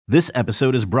This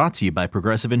episode is brought to you by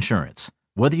Progressive Insurance.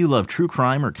 Whether you love true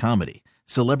crime or comedy,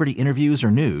 celebrity interviews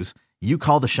or news, you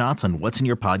call the shots on what's in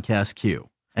your podcast queue.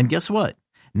 And guess what?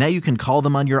 Now you can call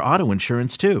them on your auto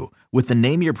insurance too with the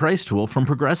Name Your Price tool from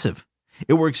Progressive.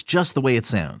 It works just the way it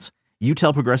sounds. You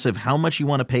tell Progressive how much you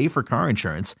want to pay for car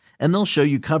insurance, and they'll show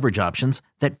you coverage options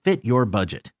that fit your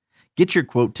budget. Get your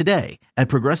quote today at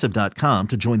Progressive.com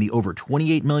to join the over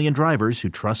 28 million drivers who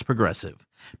trust Progressive.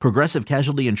 Progressive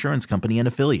Casualty Insurance Company and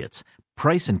Affiliates.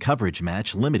 Price and coverage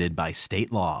match limited by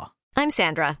state law. I'm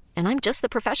Sandra, and I'm just the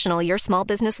professional your small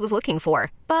business was looking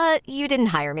for. But you didn't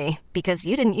hire me because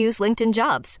you didn't use LinkedIn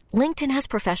Jobs. LinkedIn has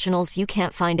professionals you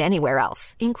can't find anywhere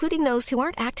else, including those who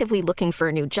aren't actively looking for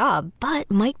a new job, but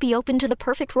might be open to the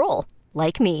perfect role,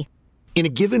 like me. In a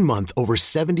given month, over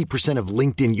 70% of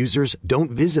LinkedIn users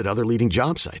don't visit other leading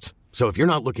job sites. So if you're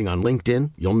not looking on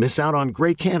LinkedIn, you'll miss out on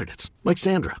great candidates like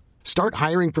Sandra. Start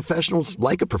hiring professionals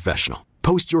like a professional.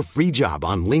 Post your free job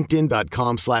on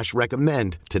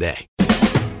linkedin.com/recommend today.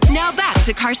 Now back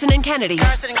to Carson and Kennedy.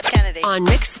 On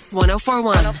Mix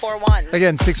 1041.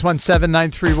 Again,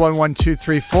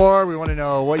 617-931-1234. We want to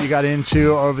know what you got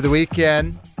into over the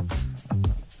weekend.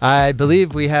 I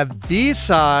believe we have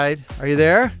B-side. Are you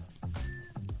there?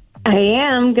 I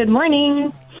am. Good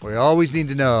morning. We always need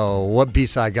to know what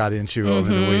B-side got into over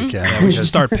the weekend. Yeah, we should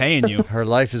start paying you. Her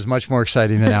life is much more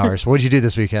exciting than ours. What did you do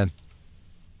this weekend?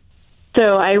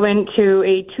 So I went to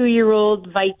a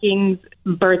 2-year-old Vikings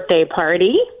birthday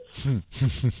party. What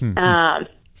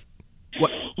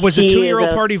was the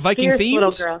 2-year-old party Viking themed?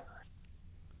 Little girl.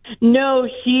 No,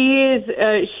 she is.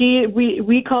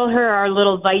 We call her our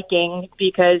little Viking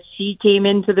because she came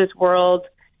into this world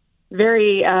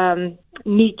very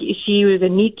she was a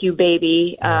NICU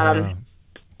baby,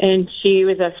 and she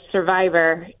was a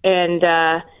survivor, and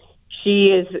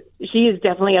she is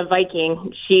definitely a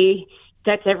Viking. She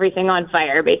sets everything on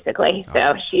fire, basically.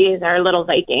 So she is our little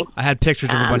Viking. I had pictures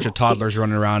of a bunch of toddlers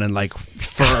running around in like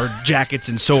fur jackets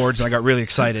and swords, and I got really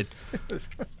excited.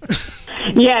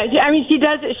 Yeah, I mean, she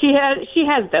does. She has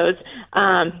those.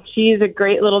 She's a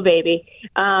great little baby.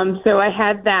 So I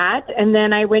had that, and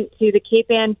then I went to the Cape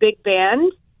Ann Big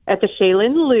Band at the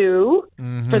Shaylin Lou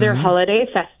for their holiday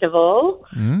festival,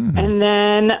 and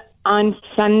then on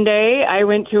Sunday I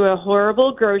went to a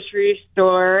horrible grocery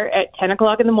store at 10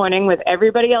 o'clock in the morning with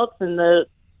everybody else in the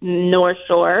North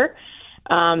Shore,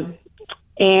 and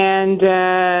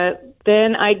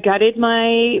then I gutted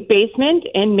my basement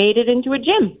and made it into a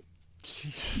gym.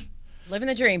 Jeez. Living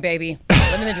the dream, baby.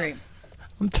 Living the dream.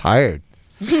 I'm tired.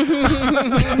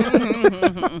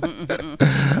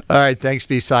 All right. Thanks,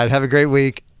 B-side. Have a great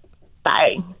week.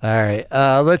 Bye. All right.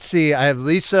 Let's see. I have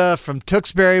Lisa from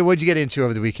Tewksbury. What'd you get into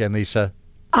over the weekend, Lisa?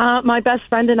 My best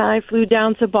friend and I flew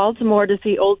down to Baltimore to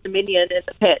see Old Dominion in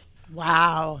the pit.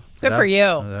 Wow. Good for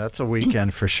you. That's a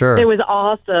weekend for sure. It was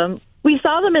awesome. We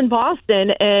saw them in Boston,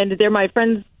 and they're my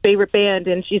friend's favorite band,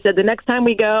 and she said, the next time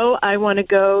we go, I want to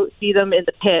go see them in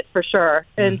the pit for sure.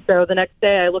 And so the next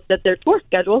day I looked at their tour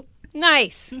schedule.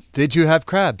 Nice. Did you have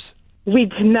crabs? We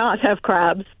did not have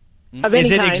crabs of any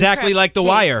Is it kind. exactly like The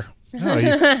Wire? No,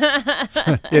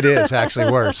 it is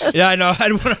actually worse. Yeah, I know. I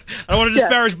don't want to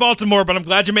disparage Baltimore, but I'm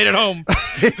glad you made it home.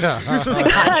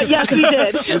 Yes, we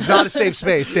did. It's not a safe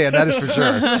space, Dan. That is for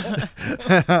sure.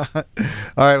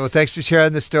 All right. Well, thanks for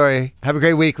sharing the story. Have a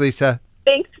great week, Lisa.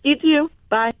 Thanks. You too.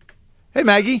 Bye. Hey,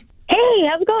 Maggie. Hey,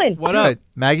 how's it going? What up?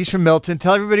 Maggie's from Milton.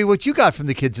 Tell everybody what you got from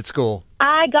the kids at school.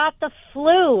 I got the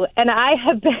flu, and I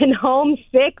have been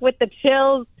homesick with the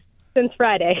chills since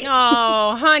Friday.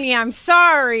 Oh, honey, I'm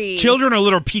sorry. Children are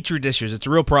little petri dishes. It's a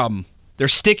real problem. They're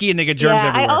sticky and they get germs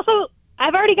everywhere.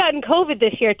 I've already gotten COVID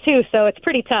this year, too, so it's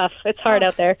pretty tough. It's hard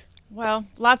out there. Well,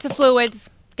 lots of fluids.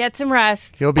 Get some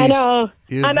rest. I know.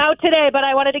 I'm out today, but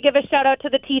I wanted to give a shout out to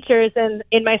the teachers in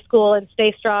my school and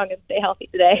stay strong and stay healthy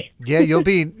today. Yeah,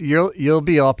 you'll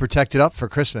be all protected up for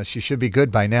Christmas. You should be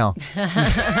good by now.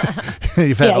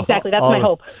 Exactly. That's my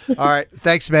hope. All right.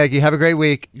 Thanks, Maggie. Have a great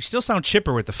week. You still sound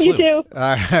chipper with the flu. You too.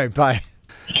 All right. Bye.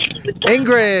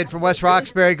 Ingrid from West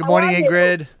Roxbury. Good morning,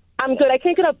 Ingrid. I'm good. I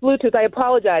can't get off Bluetooth. I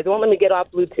apologize. It won't let me get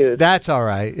off Bluetooth. That's all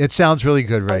right. It sounds really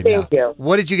good right now. Thank you.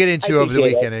 What did you get into over the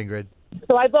weekend, Ingrid?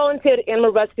 So I volunteered at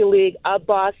Animal Rescue League of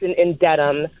Boston in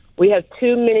Dedham. We have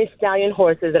 2 mini stallion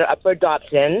horses that are up for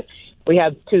adoption. We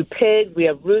have 2 pigs. We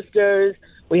have roosters.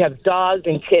 We have dogs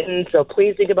and kittens. So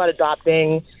please think about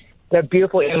adopting. They're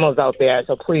beautiful animals out there.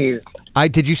 So please.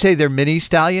 Did you say they're mini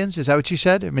stallions? Is that what you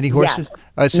said? Mini horses?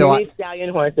 Yes. Mini stallion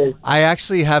horses. I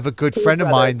actually have a good friend of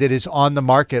mine that is on the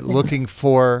market looking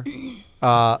for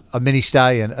a mini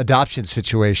stallion adoption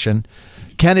situation.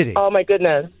 Kennedy. Oh, my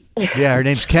goodness. Yeah, her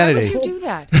name's Why Kennedy. would you do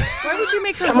that? Why would you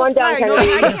make her Come on horse? down, Sorry, no,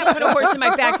 Kennedy. I can't put a horse in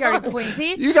my backyard in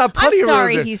Quincy. You got plenty I'm of room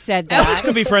sorry there. he said Elvis that.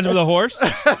 could be friends with a horse.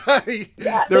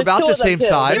 They're about the same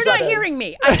size. You're not hearing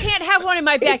me. I can't have one in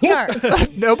my backyard.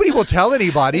 Nobody will tell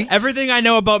anybody. Everything I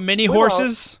know about mini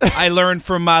horses, I learned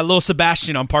from Lil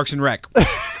Sebastian on Parks and Rec.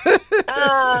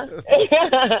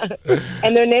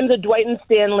 And their names are Dwight and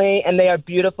Stanley, and they are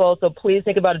beautiful. So please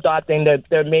think about adopting.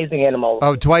 They're amazing animals.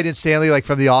 Oh, Dwight and Stanley, like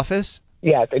from The Office?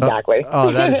 Yes, exactly.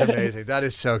 Oh, that is amazing. That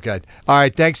is so good. All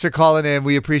right, thanks for calling in.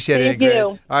 We appreciate it, Thank Ingrid. you.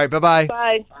 All right, bye-bye.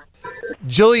 Bye.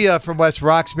 Julia from West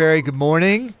Roxbury, good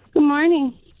morning. Good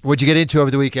morning. What'd you get into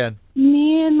over the weekend?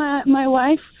 Me and my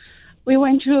wife, we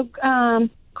went to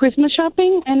Christmas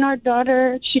shopping, and our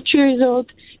daughter, she's 2 years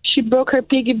old, she broke her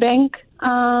piggy bank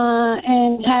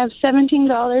and have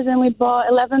 $17, and we bought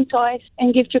 11 toys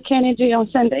and give to Kennedy on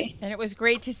Sunday. And it was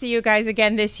great to see you guys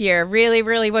again this year. Really,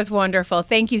 really was wonderful.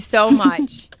 Thank you so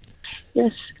much.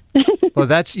 Yes. Well,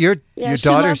 that's your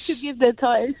daughter's. She loves to give the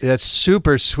toys. That's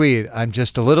super sweet. I'm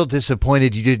just a little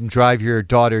disappointed you didn't drive your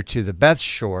daughter to the Beth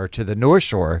Shore, to the North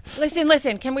Shore.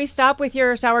 Listen. Can we stop with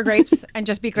your sour grapes and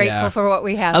just be grateful for what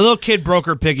we have? A little kid broke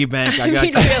her piggy bank. I'm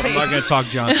not going to talk,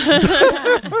 John.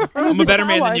 I'm a better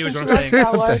man than you is what I'm saying.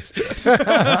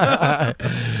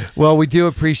 Well, we do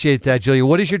appreciate that, Julia.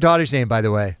 What is your daughter's name, by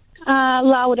the way?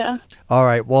 Lauda. All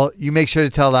right. Well, you make sure to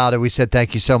tell Lauda we said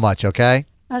thank you so much, okay?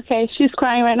 Okay, she's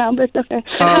crying right now, but it's okay.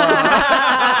 Tears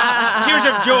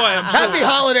of joy, I'm sure. Happy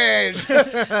holidays!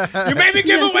 You made me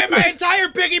give away my entire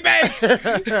piggy bank!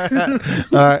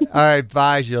 All right.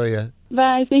 Bye, Julia.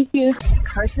 Bye, thank you.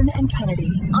 Carson and Kennedy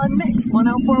on Mix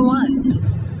 104.1.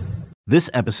 This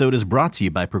episode is brought to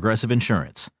you by Progressive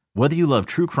Insurance. Whether you love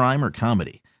true crime or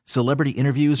comedy, celebrity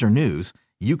interviews or news,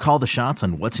 you call the shots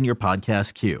on what's in your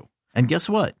podcast queue. And guess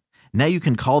what? Now you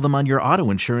can call them on your auto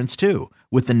insurance too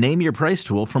with the Name Your Price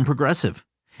tool from Progressive.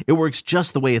 It works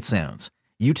just the way it sounds.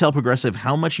 You tell Progressive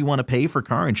how much you want to pay for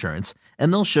car insurance,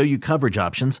 and they'll show you coverage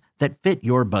options that fit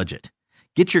your budget.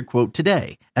 Get your quote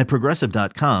today at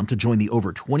Progressive.com to join the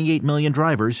over 28 million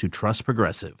drivers who trust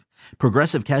Progressive.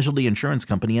 Progressive Casualty Insurance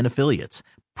Company and Affiliates.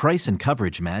 Price and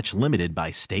coverage match limited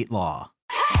by state law.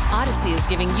 Odyssey is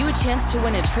giving you a chance to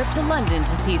win a trip to London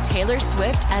to see Taylor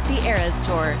Swift at the Eras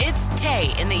Tour. It's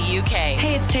Tay in the UK.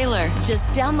 Hey, it's Taylor. Just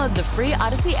download the free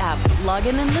Odyssey app, log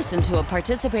in and listen to a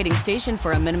participating station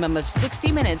for a minimum of 60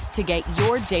 minutes to get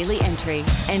your daily entry.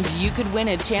 And you could win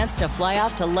a chance to fly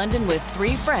off to London with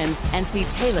 3 friends and see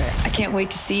Taylor. I can't wait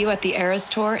to see you at the Eras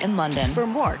Tour in London. For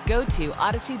more, go to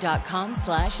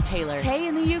odyssey.com/Taylor. Tay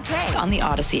in the UK. It's on the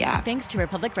Odyssey app. Thanks to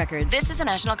Republic Records. This is a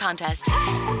national contest.